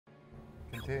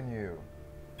Continue.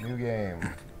 New game.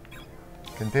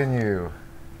 Continue.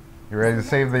 You ready to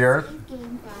save the Earth?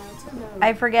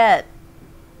 I forget.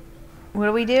 What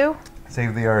do we do?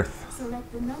 Save the Earth.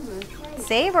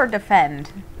 Save or defend?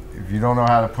 If you don't know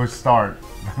how to push start,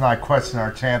 then I question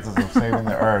our chances of saving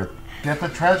the Earth. Get the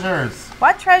treasures.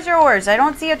 What treasures? I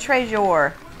don't see a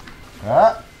treasure.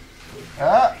 Ah,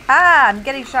 I'm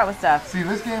getting shot with stuff. see,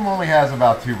 this game only has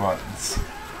about 2 buttons.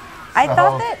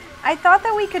 I thought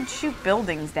that we could shoot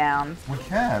buildings down. We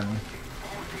can.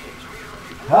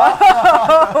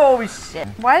 Oh shit!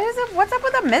 What's up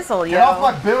with a missile, yo? Get off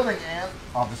my building, Ant.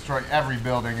 I'll destroy every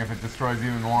building if it destroys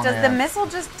even one Does ant. the missile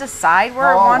just decide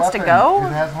where it wants to go?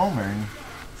 It has homing.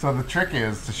 So the trick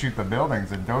is to shoot the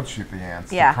buildings and don't shoot the ants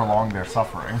to Yeah. prolong their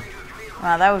suffering.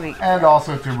 Well, that would be. And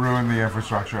also to ruin the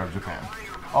infrastructure of Japan.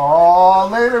 Oh,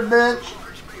 later, bitch!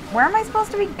 Where am I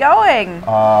supposed to be going?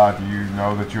 Do you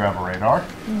know that you have a radar?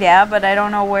 Yeah, but I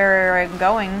don't know where I'm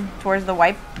going. Towards the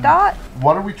white dot?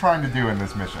 What are we trying to do in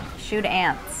this mission? Shoot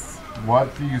ants.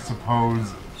 What do you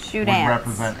suppose Shoot would ants.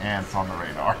 represent ants on the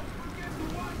radar?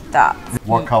 Dots.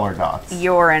 What color dots?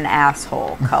 You're an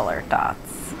asshole. Color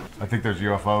dots. I think there's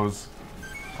UFOs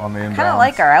on the inbound. Kind of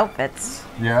like our outfits.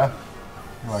 Yeah?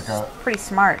 Like a... Pretty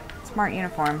smart. Smart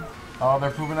uniform. Oh, they're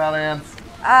pooping out ants.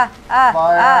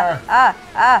 Fire!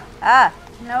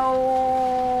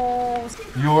 No.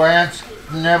 You ants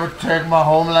never take my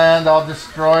homeland. I'll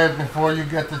destroy it before you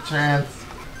get the chance.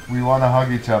 We want to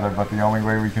hug each other, but the only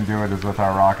way we can do it is with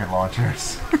our rocket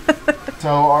launchers. So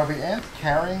are the ants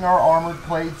carrying our armored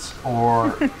plates,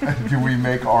 or do we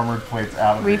make armored plates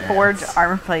out of We the forge ants?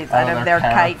 armor plates out of their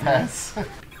chitin. carapace?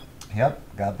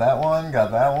 Yep, got that one,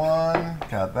 got that one,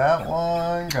 got that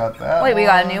one, got that one. Wait, we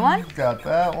got a new one? Got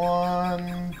that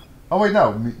one. Oh wait,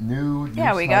 no, new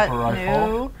Yeah, we got sniper rifle.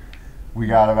 new. We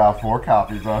got about 4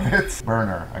 copies of it.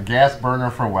 Burner, a gas burner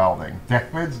for welding.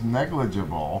 Damage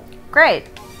negligible. Great.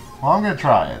 Well, I'm gonna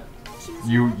try it.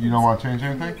 You don't want to change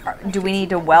anything? Do we need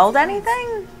to weld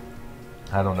anything?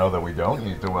 I don't know that we don't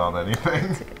need to weld anything.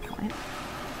 That's a good point.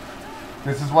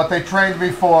 This is what they trained me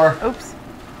for. Oops.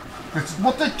 This is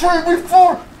what they trained me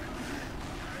for.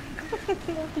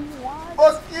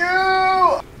 Fuck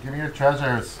you! Give me your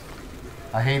treasures.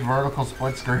 I hate vertical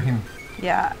split screen.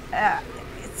 Yeah.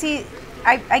 See,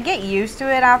 I get used to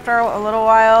it after a little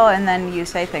while, and then you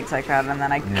say things like that, and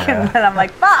then and then I'm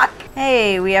like, fuck!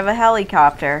 Hey, we have a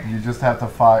helicopter. You just have to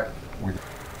fight.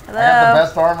 Hello? I have the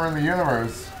best armor in the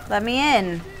universe. Let me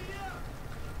in.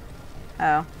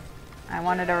 Oh. I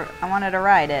wanted to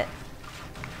ride it.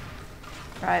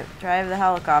 Drive the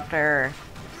helicopter.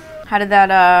 How did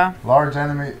that Large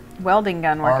enemy welding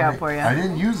gun work army. out for you? I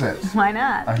didn't use it. Why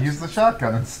not? I used the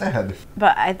shotgun instead.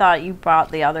 But I thought you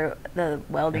brought the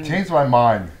welding. I changed my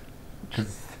mind.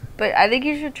 But I think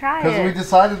you should try Because it. we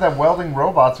decided that welding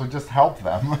robots would just help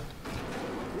them.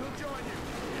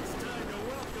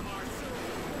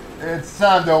 It's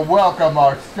time to welcome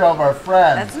our silver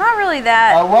friend. That's not really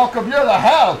that I welcome you to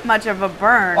hell. much of a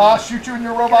burn. I'll shoot you in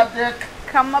your robot dick.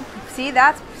 Come up. See,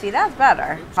 that's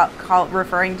better.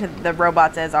 Referring to the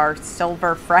robots as our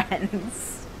silver friends.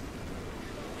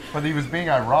 But he was being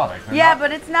ironic. Yeah,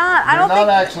 but it's not. I don't not think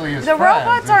actually his the friends.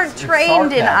 robots aren't It's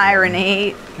trained in sarcasm.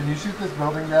 irony. Can you shoot this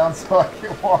building down so I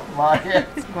can walk by it?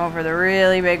 Going for the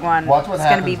really big one. Watch what it's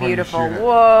gonna happens be when you beautiful. shoot it.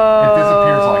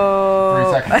 Whoa! It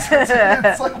disappears like 3 seconds.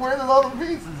 It's like, where did all the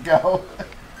pieces go?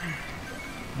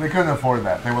 They couldn't afford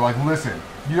that. They were like, listen,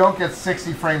 you don't get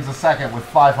 60 frames a second with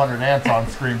 500 ants on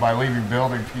screen by leaving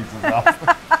building pieces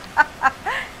up.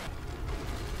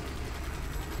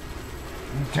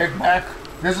 Take back.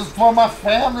 This is for my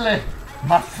family.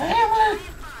 My family.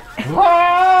 Your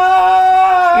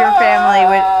family,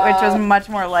 which was much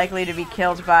more likely to be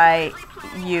killed by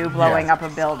you blowing Yes. up a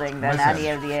building than Listen, any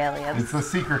of the aliens. It's the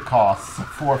secret costs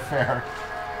of warfare.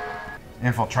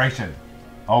 Infiltration.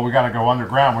 Oh, we gotta go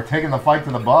underground. We're taking the fight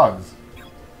to the bugs.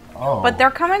 Oh. But they're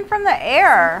coming from the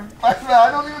air. I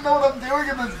don't even know what I'm doing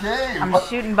in this game. I'm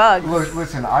shooting bugs. Look,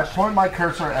 listen, I point my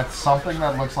cursor at something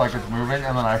that looks like it's moving,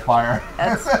 and then I fire.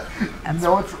 That's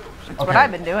what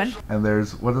I've been doing. And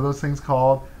there's, what are those things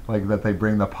called? Like that they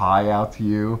bring the pie out to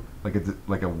you, like it's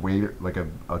like a waiter, like a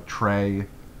tray.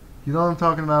 You know what I'm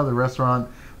talking about? The restaurant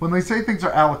when they say things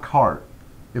are a la carte.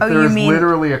 If Oh, there you is mean-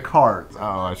 literally a cart. Oh,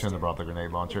 I shouldn't have brought the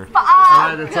grenade launcher. Fuck!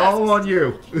 Alright, it's all on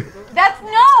you.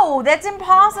 That's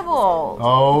impossible.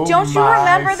 Oh, Don't you my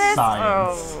remember this?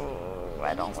 science. Oh,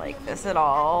 I don't like this at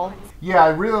all. Yeah, I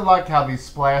really like how these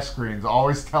splash screens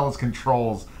always tell us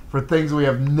controls for things we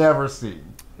have never seen.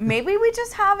 Maybe we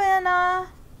just haven't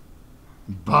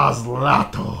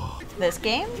Baslato. this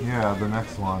game. Yeah, the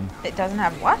next one. It doesn't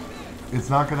have what? It's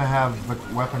not gonna have the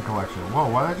weapon collection. Whoa,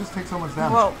 why did I just take so much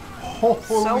damage? Well, holy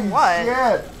so what?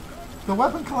 shit! The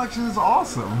weapon collection is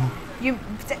awesome.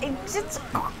 It's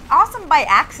awesome by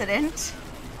accident.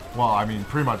 Well, I mean,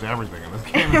 pretty much everything in this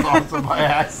game is awesome by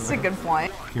accident. That's a good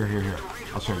point. Here.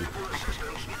 I'll show you.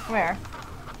 Where?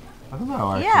 I don't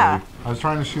know, actually. Yeah. I was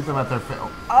trying to shoot them at their face.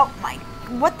 Oh my,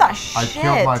 what the shit? I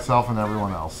killed myself and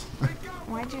everyone else.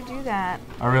 Why'd you do that?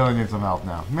 I really need some help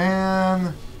now.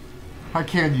 Man, I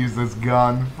can't use this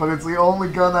gun, but it's the only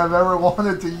gun I've ever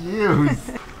wanted to use.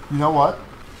 You know what?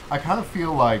 I kind of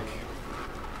feel like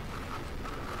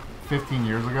 15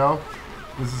 years ago,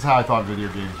 this is how I thought video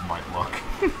games might look.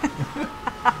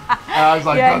 And I was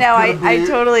like, yeah, no, I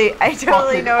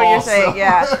totally know what you're saying.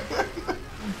 Yeah.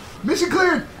 Mission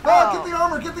cleared.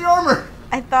 Oh. Get the armor.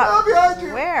 I thought. Behind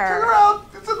you. Where? Turn around.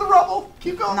 It's in the rubble.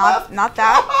 Keep going left. Not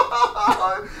that.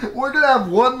 We're gonna have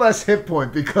one less hit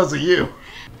point because of you.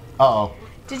 Uh-oh.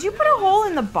 Did you put a hole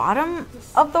in the bottom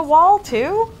of the wall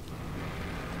too?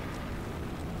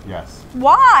 Yes.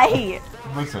 Why?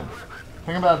 Listen,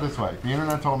 think about it this way. The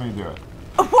internet told me to do it.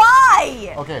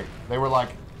 Why? Okay, they were like,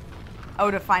 Oh,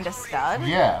 to find a stud?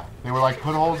 yeah. They were like,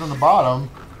 put holes in the bottom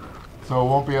so it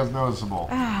won't be as noticeable.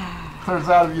 Turns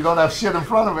out if you don't have shit in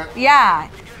front of it, Yeah.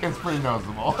 it's pretty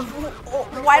noticeable.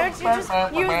 Why don't you just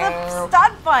use the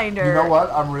stud finder? You know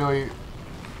what?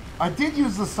 I did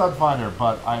use the stud finder,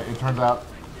 but it turns out,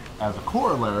 as a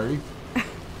corollary, I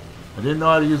didn't know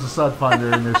how to use the stud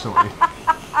finder initially.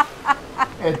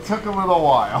 It took a little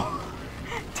while.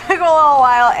 Took a little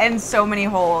while and so many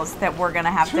holes that we're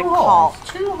gonna have to caulk.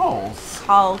 2 holes.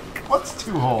 Caulk. What's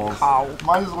 2 holes? Caulk.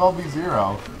 Might as well be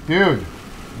 0. Dude,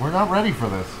 we're not ready for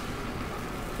this.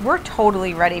 We're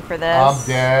totally ready for this. I'm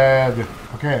dead.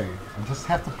 Okay, I just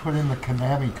have to put in the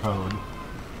Konami code.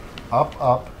 Up,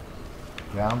 up,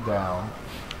 down, down,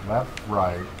 left,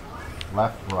 right,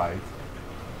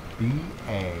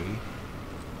 B-A,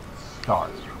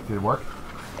 start. Did it work?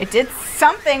 It did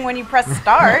something when you press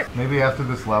start. Maybe after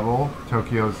this level,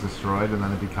 Tokyo is destroyed and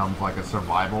then it becomes like a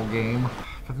survival game.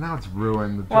 But now it's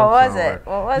ruined. The What was joke's over. it?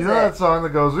 What was You know it? that song that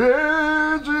goes,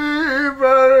 Igi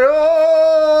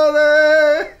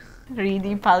Periole?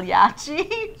 Ridi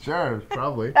Pagliacci? Sure,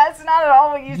 probably. That's not at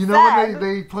all what you said. You know when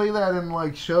they play that in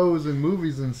like shows and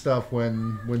movies and stuff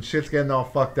when shit's getting all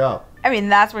fucked up. I mean,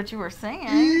 that's what you were singing.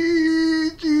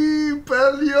 Igi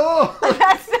Periole.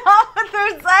 That's not what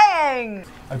they're saying.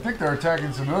 I think they're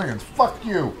attacking civilians. Fuck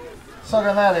you. Suck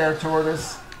on that, air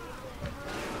tortoise.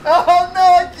 Oh no,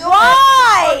 I killed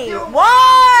Why? him.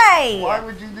 Why? Why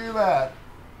would you do that?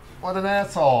 What an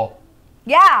asshole.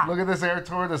 Yeah. Look at this air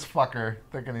tortoise fucker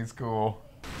thinking he's cool.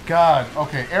 God,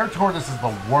 okay, air tortoise is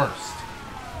the worst.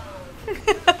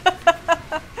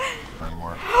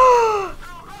 Anymore.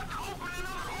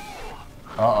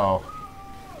 Uh-oh.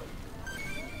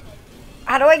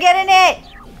 How do I get in it?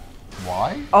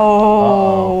 Why?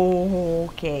 Oh,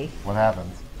 okay. What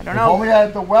happens? I don't If know. only I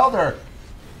had the welder.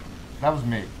 That was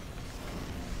me.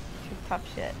 Tough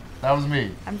shit. That was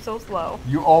me. I'm so slow.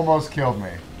 You almost killed me.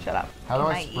 Shut up. How do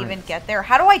Can I I sprint? even get there?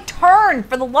 How do I turn?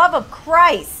 For the love of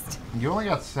Christ. You only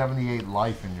got 78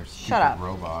 life in your stupid Shut up.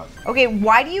 robot. Okay,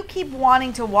 why do you keep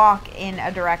wanting to walk in a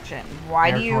direction?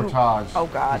 Why Air do you... Tortage. Oh,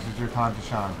 God. This is your time to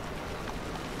shine.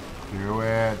 Do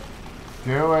it.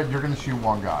 Do it. You're going to shoot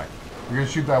one guy. You're going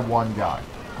to shoot that one guy.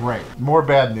 Great. More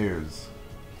bad news.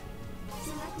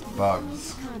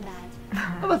 Bugs.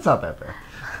 Well, that's not that bad.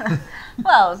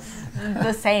 Well, it's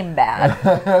the same bad.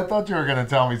 I thought you were going to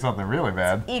tell me something really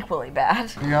bad. Equally bad.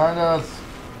 Behind us.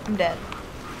 I'm dead.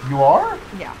 You are?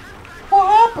 Yeah. What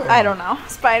happened? I don't know.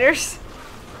 Spiders.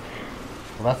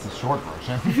 Well, that's the short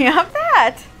version. You have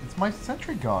that. It's my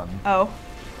sentry gun. Oh.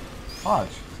 Watch.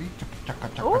 See?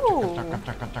 Ooh.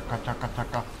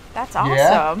 That's awesome.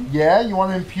 Yeah? Yeah? You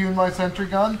want to impugn my sentry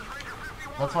gun?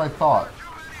 That's what I thought.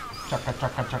 Chaka,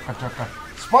 chaka, chaka, chaka.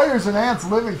 Spiders and ants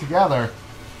living together.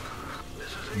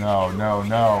 No, no,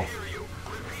 no.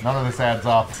 None of this adds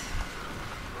up.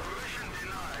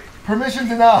 Permission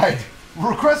denied.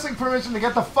 Requesting permission to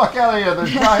get the fuck out of here.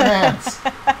 There's giant ants.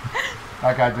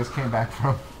 That guy just came back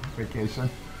from vacation.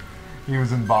 He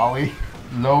was in Bali.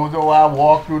 Lo though I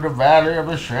walk through the valley of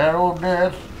the shadow of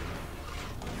death,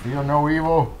 fear no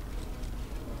evil.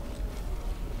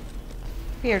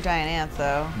 Fear giant ants,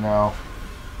 though. No.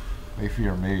 They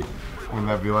fear me. Wouldn't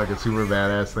that be like a super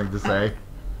badass thing to say?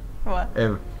 What?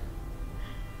 If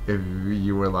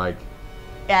you were like,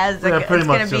 Yeah, it's, yeah, like, pretty it's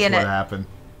much gonna just be in what it. happened.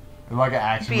 Like an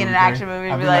action Be in movie. an action movie,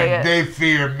 I'd be be like, they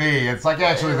fear me. It's like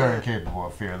actually they're incapable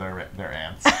of fear. They're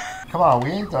ants. Come on, we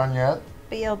ain't done yet.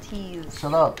 BLTs.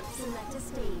 Shut up.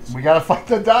 We gotta fight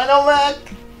the Dino Mech.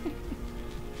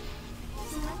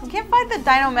 can't fight the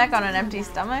dino mech on an empty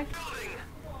stomach.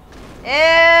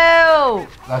 Ew!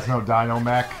 That's no dino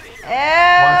mech. Ew!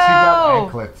 Why's he got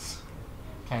anklets?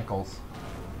 Cankles.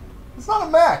 It's not a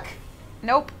mech.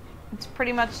 Nope. It's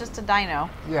pretty much just a dino.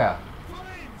 Yeah.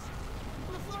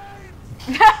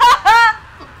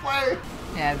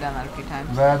 Yeah, I've done that a few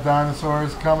times. That dinosaur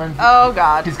is coming. Oh,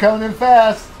 God. He's coming in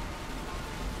fast.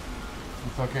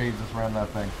 It's okay, he just ran that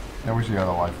thing. I wish he had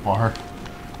a life bar.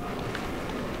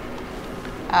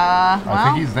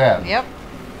 I think he's dead. Yep.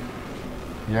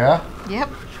 Yeah? Yep.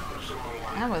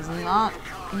 That was not...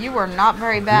 You were not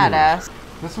very badass.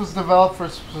 This was developed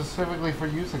specifically for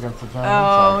use against the giant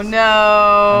Oh, insects. no.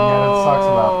 And yet it sucks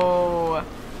about.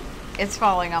 It's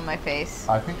falling on my face.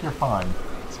 I think you're fine.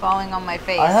 It's falling on my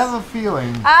face. I have a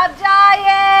feeling... I'm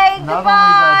dying! Not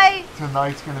Goodbye! only that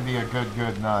tonight's going to be a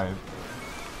good night,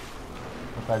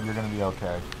 but that you're going to be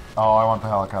okay. Oh, I want the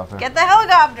helicopter. Get the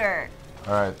helicopter!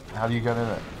 Alright, how do you get in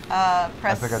it? Press...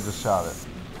 I think I just shot it.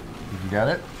 Did you get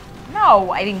it?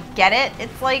 No, I didn't get it.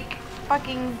 It's like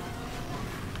fucking...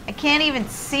 I can't even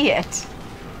see it.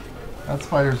 That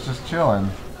spider's just chilling.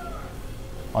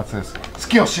 What's this?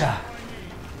 Skill shot!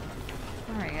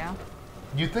 There we go.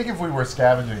 You'd think if we were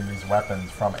scavenging these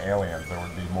weapons from aliens, there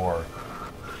would be more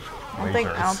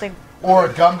lasers. I don't think... Or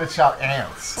a gun that shot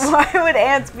ants. Why would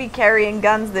ants be carrying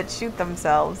guns that shoot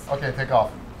themselves? Okay, take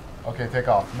off. Okay, take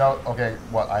off. No, okay,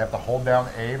 what? I have to hold down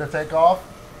A to take off?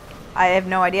 I have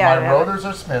no idea. My rotors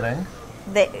are spinning.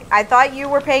 I thought you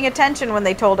were paying attention when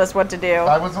they told us what to do.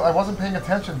 I wasn't paying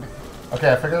attention.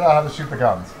 Okay, I figured out how to shoot the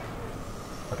guns.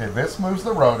 Okay, this moves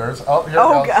the rotors. Oh, here it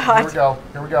goes. God. Here we go.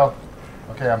 Here we go.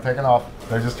 Okay, I'm taking off.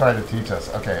 They're just trying to teach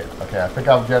us. Okay, I think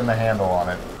I'm getting the handle on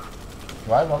it.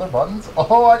 Do I have other buttons?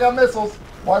 Oh, I got missiles.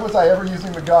 Why was I ever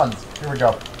using the guns? Here we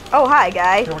go. Oh, hi,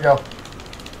 guy. Here we go.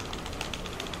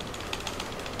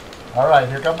 All right,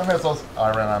 here come the missiles. Oh,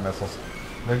 I ran out of missiles.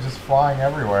 They're just flying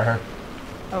everywhere.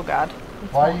 Oh, God.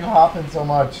 Why are you hopping so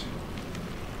much?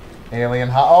 Alien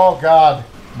hot. Oh, God.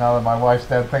 Now that my wife's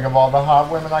dead, think of all the hot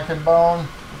women I can bone.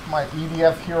 My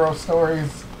EDF hero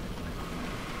stories.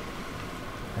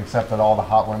 Except that all the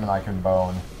hot women I can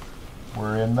bone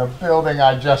were in the building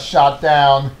I just shot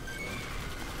down.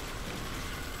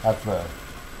 That's the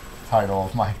title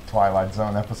of my Twilight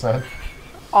Zone episode.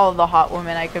 All of the hot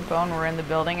women I could bone were in the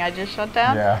building I just shut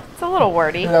down? Yeah. It's a little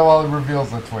wordy. Yeah, well, it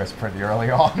reveals the twist pretty early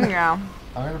on. Yeah.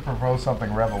 I'm going to propose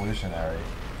something revolutionary.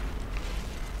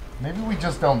 Maybe we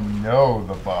just don't know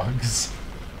the bugs.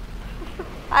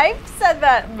 I've said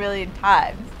that a million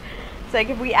times. It's like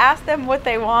if we ask them what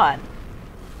they want.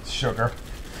 Sugar.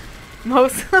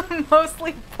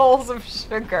 Mostly bowls of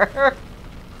sugar.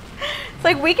 It's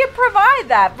like we can provide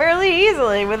that fairly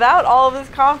easily without all of this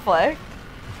conflict.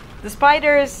 The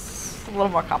spider is a little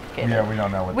more complicated. Yeah, we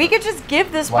don't know what. We could just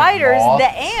give the spiders moths, the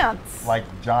ants. Like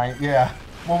giant, yeah.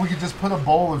 Well, we could just put a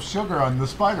bowl of sugar on the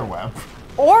spider web.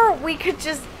 Or we could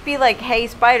just be like, hey,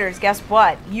 spiders, guess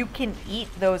what? You can eat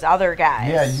those other guys.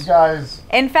 Yeah, you guys.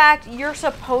 In fact, you're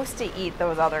supposed to eat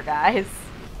those other guys.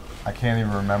 I can't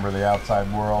even remember the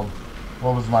outside world.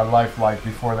 What was my life like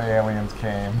before the aliens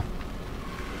came?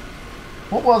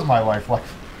 What was my life like?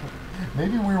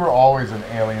 Maybe we were always an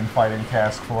alien fighting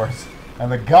task force.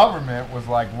 And the government was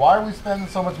like, why are we spending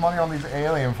so much money on these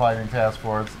alien fighting task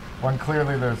force when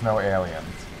clearly there's no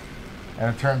aliens?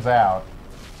 And it turns out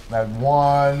that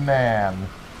one man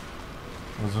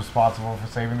was responsible for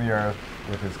saving the Earth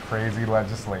with his crazy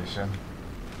legislation.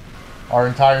 Our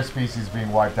entire species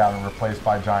being wiped out and replaced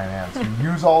by giant ants who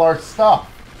use all our stuff.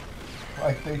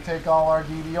 Like they take all our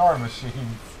DDR machines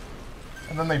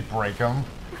and then they break them.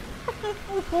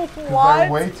 Because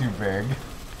they're way too big.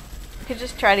 You could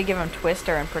just try to give them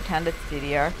Twister and pretend it's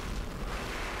DDR.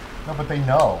 No, but they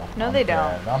know. No, they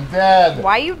don't. I'm dead.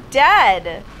 Why are you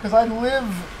dead? Because I live.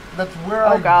 That's where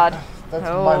Oh, God. That's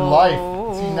my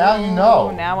life. See, now you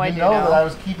know. Now I do know know that I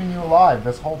was keeping you alive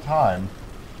this whole time.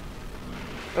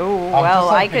 Oh, I'm well,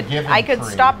 just like the I giving could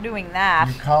tree. stop doing that.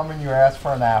 You come and you ask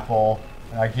for an apple,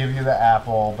 and I give you the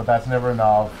apple, but that's never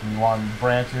enough. You want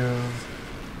branches,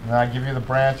 and I give you the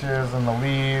branches and the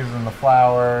leaves and the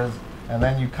flowers, and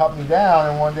then you cut me down,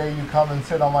 and one day you come and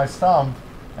sit on my stump,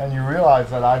 and you realize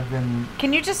that I've been...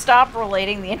 Can you just stop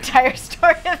relating the entire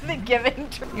story of the giving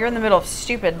tree? You're in the middle of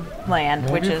stupid land,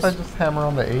 Maybe which if is... I just hammer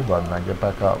on the A button, I get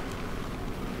back up.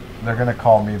 They're going to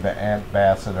call me the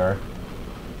Ant-Bassador.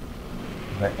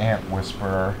 The Ant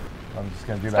Whisperer. I'm just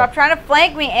going to do that. Stop trying to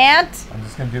flank me, ant! I'm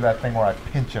just going to do that thing where I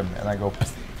pinch him and I go...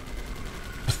 Psst,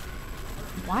 psst.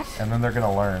 What? And then they're going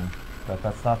to learn that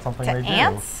that's not something To they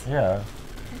ants? do. Yeah.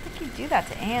 I don't think you do that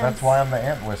to ants. That's why I'm the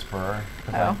Ant Whisperer.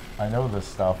 Because Oh. I know this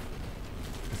stuff.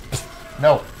 Psst,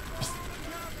 no. Psst.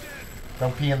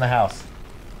 Don't pee in the house.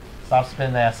 Stop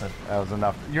spitting acid. That was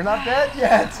enough. You're not dead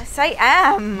yet. Yes, I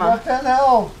am. Not that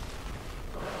health.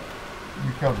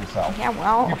 You killed yourself. Yeah,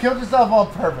 well. You killed yourself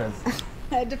on purpose.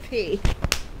 I had to pee.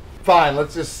 Fine,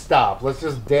 let's just stop. Let's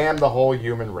just damn the whole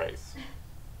human race.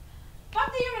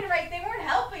 Fuck the human race. They weren't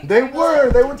helping. They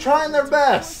were trying their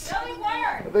best. No, they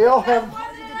weren't. They all That have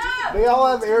wasn't enough. They all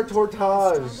have air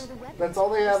tortage. That's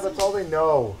all they have. That's all they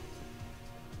know.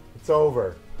 It's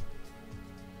over.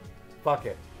 Fuck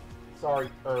it. Sorry,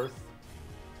 Earth.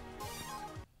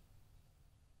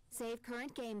 Save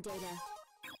current game data.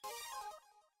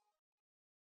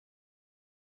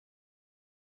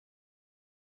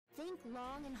 Think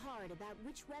long and hard about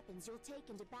which weapons you'll take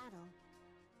into battle.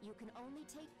 You can only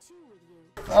take 2 with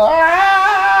you.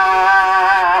 Ah!